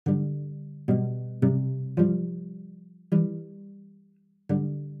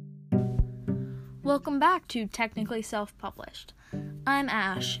Welcome back to Technically Self-Published. I'm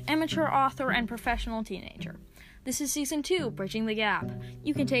Ash, amateur author and professional teenager. This is Season 2, Bridging the Gap.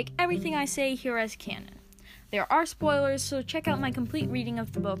 You can take everything I say here as canon. There are spoilers, so check out my complete reading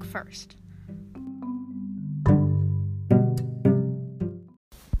of the book first.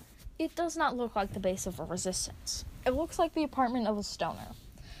 It does not look like the base of a resistance. It looks like the apartment of a stoner.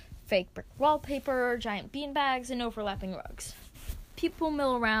 Fake brick wallpaper, giant beanbags, and overlapping rugs. People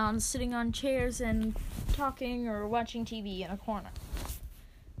mill around, sitting on chairs and talking or watching TV in a corner.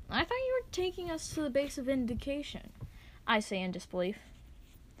 I thought you were taking us to the base of Vindication, I say in disbelief.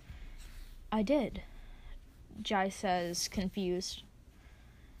 I did, Jai says, confused.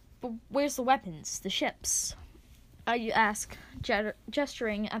 But where's the weapons, the ships? I ask,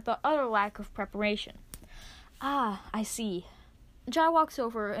 gesturing at the utter lack of preparation. Ah, I see. Jai walks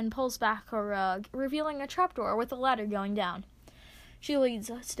over and pulls back her rug, revealing a trapdoor with a ladder going down. She leads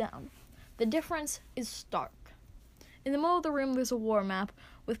us down. The difference is stark. In the middle of the room, there's a war map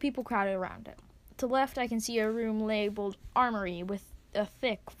with people crowded around it. To the left, I can see a room labeled Armory with a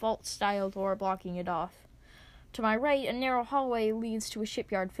thick, vault-style door blocking it off. To my right, a narrow hallway leads to a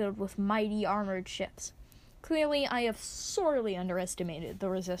shipyard filled with mighty armored ships. Clearly, I have sorely underestimated the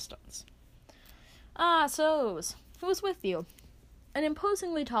resistance. Ah, so's. Who's with you? An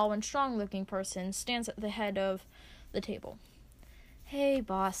imposingly tall and strong-looking person stands at the head of the table. Hey,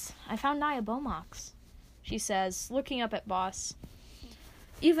 boss, I found Naya Bomox, she says, looking up at boss.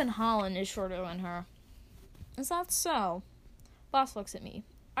 Even Holland is shorter than her. Is that so? Boss looks at me.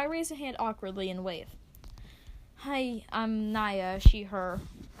 I raise a hand awkwardly and wave. Hi, I'm Naya, she, her.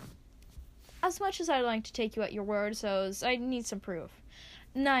 As much as I'd like to take you at your word, so's I need some proof.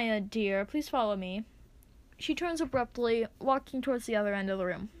 Naya, dear, please follow me. She turns abruptly, walking towards the other end of the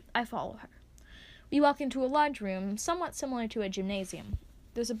room. I follow her. We walk into a large room, somewhat similar to a gymnasium.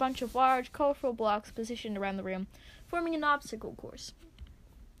 There's a bunch of large, colorful blocks positioned around the room, forming an obstacle course.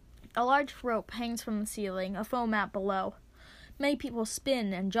 A large rope hangs from the ceiling, a foam mat below. Many people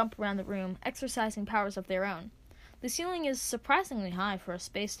spin and jump around the room, exercising powers of their own. The ceiling is surprisingly high for a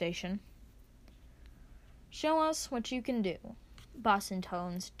space station. Show us what you can do, boss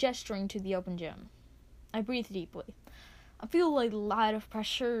intones, gesturing to the open gym. I breathe deeply. I feel a lot of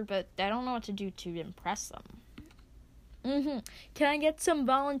pressure, but I don't know what to do to impress them. Can I get some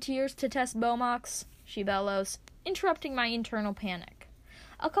volunteers to test Bomox? She bellows, interrupting my internal panic.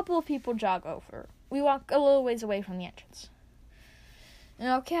 A couple of people jog over. We walk a little ways away from the entrance.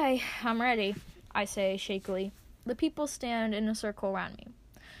 Okay, I'm ready, I say shakily. The people stand in a circle around me.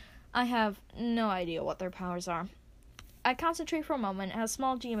 I have no idea what their powers are. I concentrate for a moment as a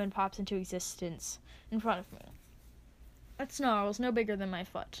small demon pops into existence in front of me. It snarls, no bigger than my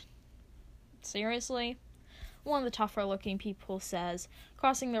foot. Seriously? One of the tougher-looking people says,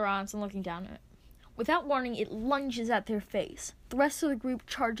 crossing their arms and looking down at it. Without warning, it lunges at their face. The rest of the group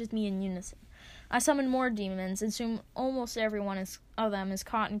charges me in unison. I summon more demons and soon almost everyone of them is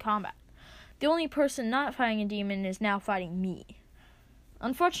caught in combat. The only person not fighting a demon is now fighting me.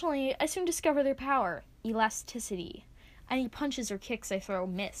 Unfortunately, I soon discover their power, elasticity. Any punches or kicks I throw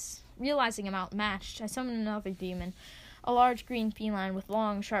miss. Realizing I'm outmatched, I summon another demon, a large green feline with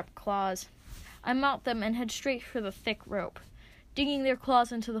long, sharp claws. I mount them and head straight for the thick rope. Digging their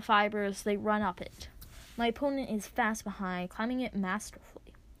claws into the fibers, they run up it. My opponent is fast behind, climbing it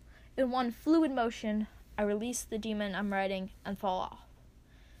masterfully. In one fluid motion, I release the demon I'm riding and fall off.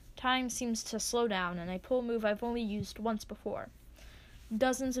 Time seems to slow down, and I pull a move I've only used once before.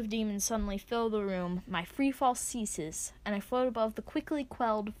 Dozens of demons suddenly fill the room, my free fall ceases, and I float above the quickly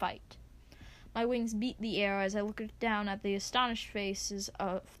quelled fight. My wings beat the air as I look down at the astonished faces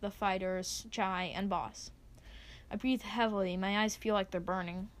of the fighters, Jai and Boss. I breathe heavily, my eyes feel like they're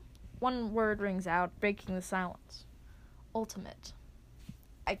burning. One word rings out, breaking the silence. Ultimate.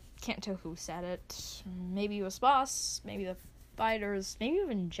 I can't tell who said it. Maybe it was Boss, maybe the fighters, maybe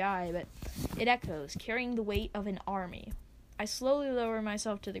even Jai, but it echoes, carrying the weight of an army. I slowly lower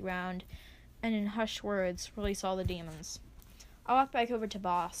myself to the ground, and in hushed words, release all the demons. I walk back over to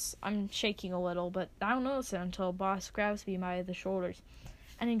Boss. I'm shaking a little, but I don't notice it until Boss grabs me by the shoulders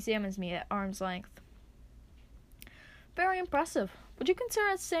and examines me at arm's length. Very impressive. Would you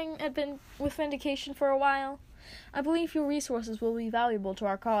consider staying with Vindication for a while? I believe your resources will be valuable to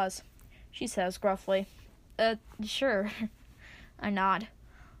our cause, she says gruffly. Sure. I nod.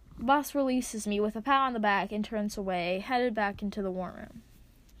 Boss releases me with a pat on the back and turns away, headed back into the war room.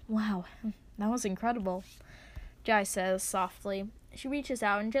 Wow, that was incredible, Jai says softly. She reaches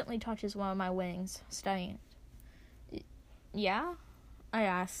out and gently touches one of my wings, studying it. Yeah? I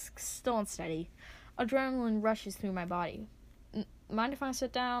ask, still unsteady. Adrenaline rushes through my body. Mind if I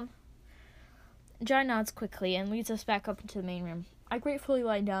sit down? Jai nods quickly and leads us back up into the main room. I gratefully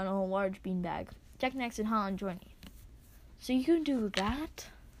lie down on a large beanbag. Jack Nex and Holland join me. So you can do that?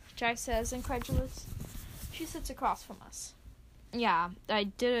 Jai says, incredulous. She sits across from us. Yeah, I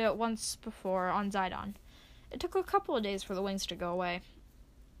did it once before on Zidon. It took a couple of days for the wings to go away.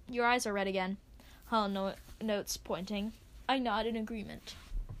 Your eyes are red again, Holland notes, pointing. I nod in agreement.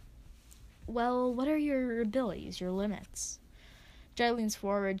 Well, what are your abilities, your limits? Jai leans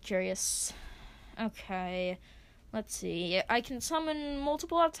forward, curious. Okay, let's see. I can summon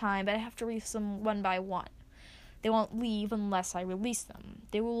multiple at a time, but I have to release them one by one. They won't leave unless I release them.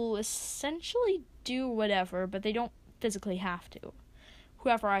 They will essentially do whatever, but they don't physically have to.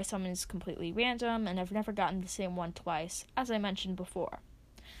 Whoever I summon is completely random, and I've never gotten the same one twice, as I mentioned before.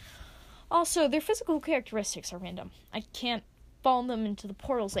 Also, their physical characteristics are random. I can't follow them into the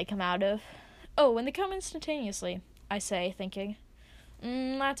portals they come out of. Oh, and they come instantaneously, I say, thinking.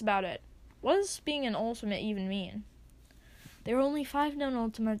 That's about it. What does being an ultimate even mean? There are only 5 known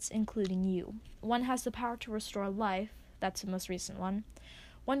ultimates, including you. One has the power to restore life, that's the most recent one.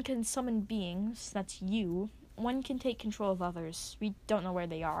 One can summon beings, that's you. One can take control of others, we don't know where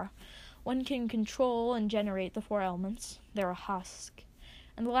they are. One can control and generate the 4 elements, they're a husk.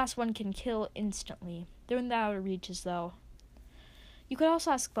 And the last one can kill instantly. They're in the outer reaches, though. You could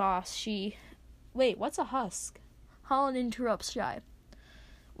also ask Boss, Wait, what's a husk? Holland interrupts Jai.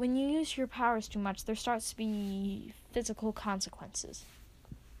 When you use your powers too much, there starts to be physical consequences.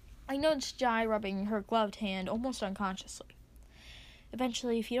 I noticed Jai rubbing her gloved hand almost unconsciously.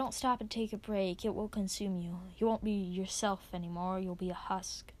 Eventually, if you don't stop and take a break, it will consume you. You won't be yourself anymore, you'll be a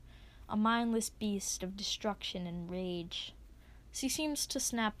husk. A mindless beast of destruction and rage. She seems to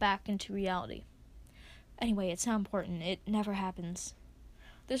snap back into reality. Anyway, it's not important. It never happens.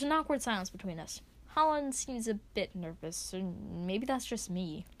 There's an awkward silence between us. Holland seems a bit nervous, and maybe that's just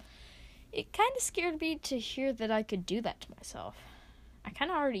me. It kind of scared me to hear that I could do that to myself. I kind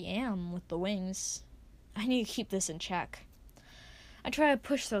of already am with the wings. I need to keep this in check. I try to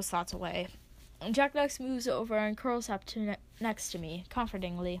push those thoughts away. Jack Nex moves over and curls up next to me,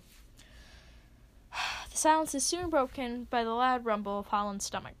 comfortingly. The silence is soon broken by the loud rumble of Holland's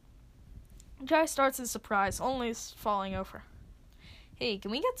stomach. Jai starts in surprise, only falling over. Hey,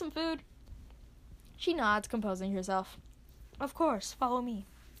 can we get some food? She nods, composing herself. Of course, follow me.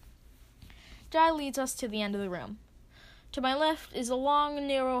 Jai leads us to the end of the room. To my left is a long,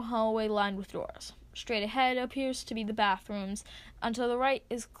 narrow hallway lined with doors. Straight ahead appears to be the bathrooms, and to the right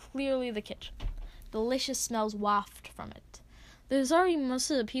is clearly the kitchen. Delicious smells waft from it. There's already most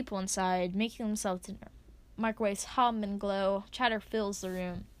of the people inside, making themselves dinner. Microwaves hum and glow, chatter fills the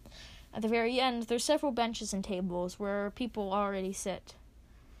room. At the very end, there's several benches and tables where people already sit.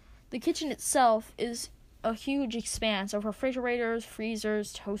 The kitchen itself is a huge expanse of refrigerators,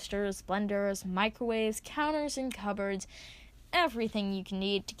 freezers, toasters, blenders, microwaves, counters, and cupboards, everything you can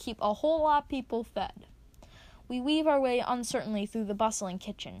need to keep a whole lot of people fed. We weave our way uncertainly through the bustling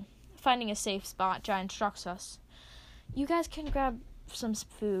kitchen. Finding a safe spot, Jai instructs us. You guys can grab some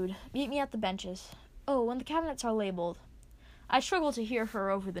food. Meet me at the benches. Oh, and the cabinets are labeled. I struggle to hear her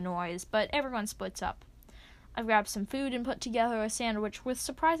over the noise, but everyone splits up. I grab some food and put together a sandwich with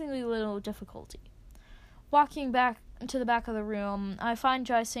surprisingly little difficulty. Walking back to the back of the room, I find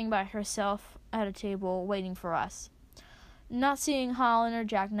Jai sitting by herself at a table, waiting for us. Not seeing Holland or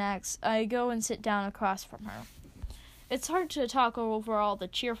Jack Nex, I go and sit down across from her. It's hard to talk over all the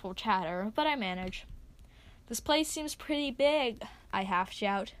cheerful chatter, but I manage. This place seems pretty big, I half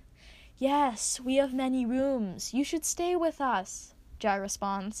shout. Yes, we have many rooms. You should stay with us, Jai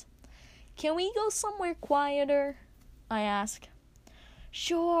responds. Can we go somewhere quieter? I ask.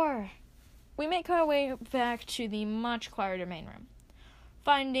 Sure. We make our way back to the much quieter main room.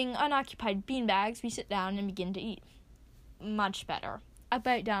 Finding unoccupied beanbags, we sit down and begin to eat. Much better. I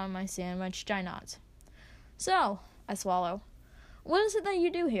bite down my sandwich, Jai nods. So, I swallow. What is it that you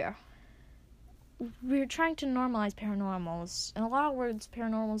do here? We're trying to normalize paranormals. In a lot of words,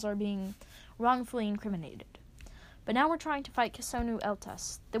 paranormals are being wrongfully incriminated. But now we're trying to fight Kisonu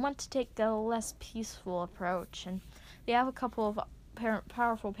Eltas. They want to take a less peaceful approach, and they have a couple of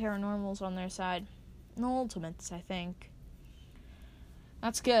powerful paranormals on their side. No ultimates, I think.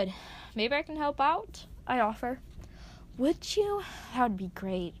 That's good. Maybe I can help out? I offer. Would you? That would be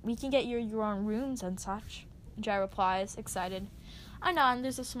great. We can get your own rooms and such. Jai replies, excited. I nod, and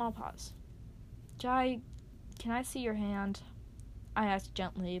there's a small pause. Jai, can I see your hand? I ask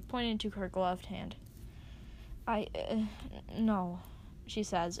gently, pointing to her gloved hand. No, she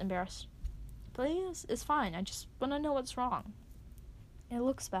says, embarrassed. Please? It's fine. I just want to know what's wrong. It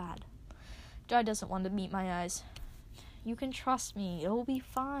looks bad. Jai doesn't want to meet my eyes. You can trust me. It'll be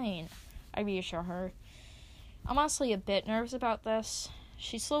fine. I reassure her. I'm honestly a bit nervous about this.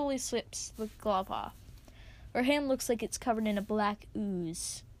 She slowly slips the glove off. Her hand looks like it's covered in a black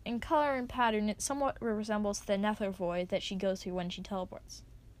ooze. In color and pattern, it somewhat resembles the nether void that she goes through when she teleports.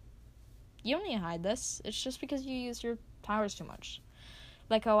 You don't need to hide this. It's just because you use your powers too much.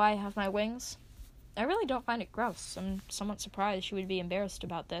 Like how I have my wings. I really don't find it gross. I'm somewhat surprised she would be embarrassed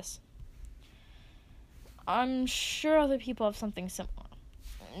about this. I'm sure other people have something similar.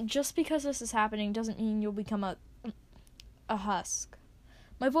 Just because this is happening doesn't mean you'll become a husk.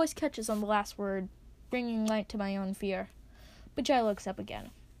 My voice catches on the last word, bringing light to my own fear. But Jai looks up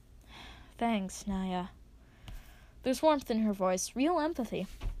again. Thanks, Naya. There's warmth in her voice, real empathy.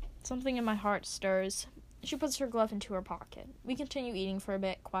 Something in my heart stirs. She puts her glove into her pocket. We continue eating for a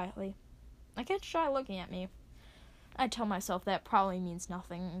bit, quietly. I catch Jai looking at me. I tell myself that probably means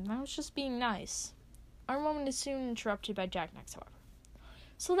nothing. I was just being nice. Our moment is soon interrupted by Jacknax, however.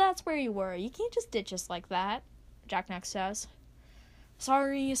 So that's where you were. You can't just ditch us like that, Jacknax says.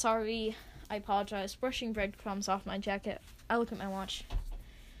 Sorry. I apologize, brushing breadcrumbs off my jacket. I look at my watch.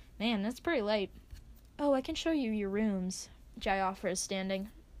 Man, it's pretty late. Oh, I can show you your rooms, Jai offers, standing.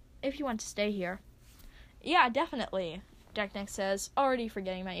 If you want to stay here. Yeah, definitely, Jacknax says, already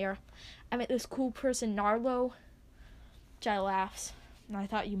forgetting my ear. I met this cool person, Narlo. Jai laughs. I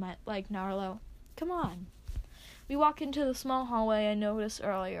thought you meant like Narlo. Come on. We walk into the small hallway I noticed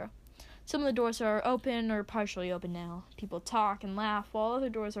earlier. Some of the doors are open or partially open now. People talk and laugh, while other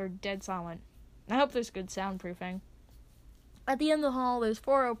doors are dead silent. I hope there's good soundproofing. At the end of the hall, there's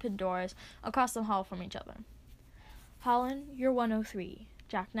 4 open doors across the hall from each other. Holland, you're 103.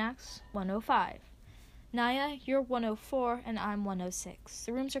 Jacknax, 105. Naya, you're 104, and I'm 106.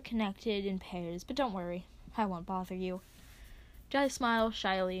 The rooms are connected in pairs, but don't worry. I won't bother you. Jai smiles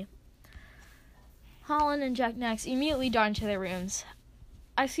shyly. Holland and Jacknax immediately dart into their rooms.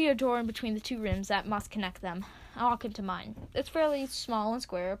 I see a door in between the 2 rooms that must connect them. I walk into mine. It's fairly small and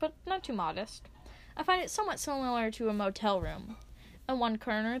square, but not too modest. I find it somewhat similar to a motel room. In one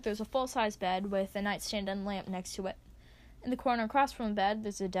corner, there's a full-size bed with a nightstand and lamp next to it. In the corner across from the bed,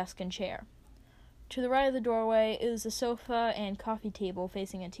 there's a desk and chair. To the right of the doorway is a sofa and coffee table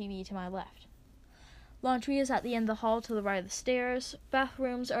facing a TV to my left. Laundry is at the end of the hall to the right of the stairs.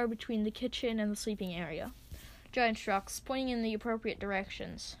 Bathrooms are between the kitchen and the sleeping area. Jai instructs, pointing in the appropriate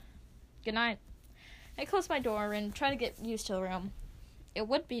directions. Good night. I close my door and try to get used to the room. It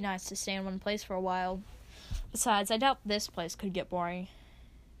would be nice to stay in one place for a while. Besides, I doubt this place could get boring.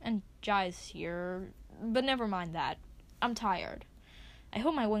 And Jai's here, but never mind that. I'm tired. I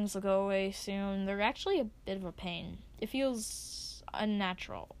hope my wings will go away soon. They're actually a bit of a pain. It feels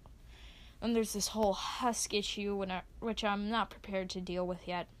unnatural. And there's this whole husk issue which I'm not prepared to deal with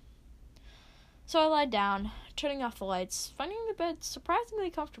yet. So I lie down, turning off the lights, finding the bed surprisingly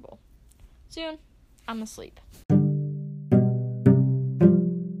comfortable. Soon, I'm asleep.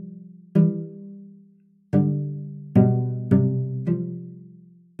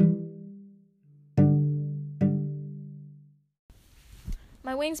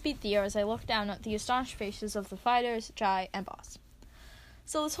 My wings beat the air as I look down at the astonished faces of the fighters, Jai, and Boss.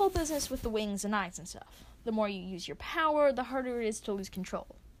 So this whole business with the wings and eyes and stuff. The more you use your power, the harder it is to lose control.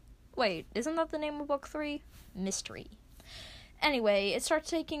 Wait, isn't that the name of book 3? Mystery. Anyway, it starts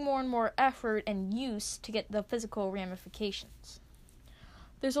taking more and more effort and use to get the physical ramifications.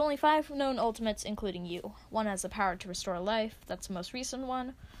 There's only 5 known ultimates, including you. One has the power to restore life, that's the most recent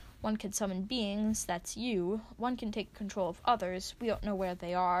one. One can summon beings, that's you. One can take control of others, we don't know where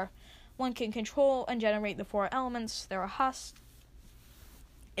they are. One can control and generate the 4 elements, they're a husk.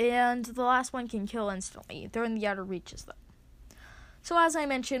 And the last one can kill instantly, they're in the outer reaches though. So as I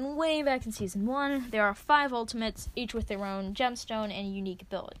mentioned way back in Season 1, there are 5 ultimates, each with their own gemstone and unique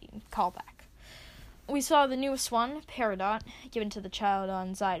ability. Callback. We saw the newest one, Peridot, given to the child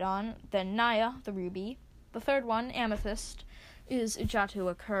on Zidon, then Naya, the ruby. The third one, Amethyst, is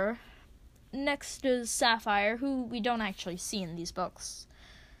Ujatu Akur. Next is Sapphire, who we don't actually see in these books,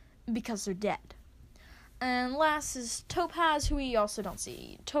 because they're dead. And last is Topaz, who we also don't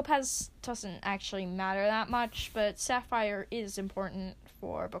see. Topaz doesn't actually matter that much, but Sapphire is important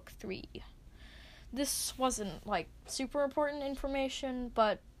for book 3. This wasn't, super important information,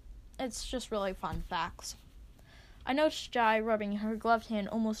 but it's just really fun facts. I noticed Jai rubbing her gloved hand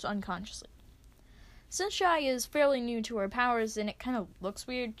almost unconsciously. Since Jai is fairly new to her powers and it kind of looks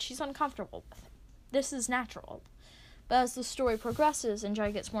weird, she's uncomfortable with it. This is natural. But as the story progresses and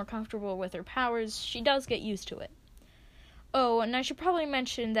Jai gets more comfortable with her powers, she does get used to it. Oh, and I should probably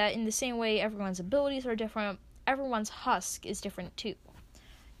mention that in the same way everyone's abilities are different, everyone's husk is different too.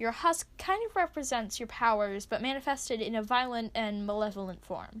 Your husk kind of represents your powers, but manifested in a violent and malevolent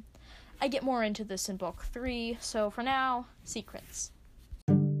form. I get more into this in book 3, so for now, secrets.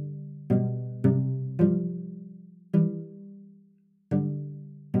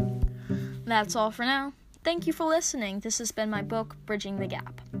 That's all for now. Thank you for listening. This has been my book, Bridging the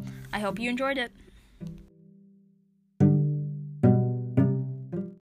Gap. I hope you enjoyed it.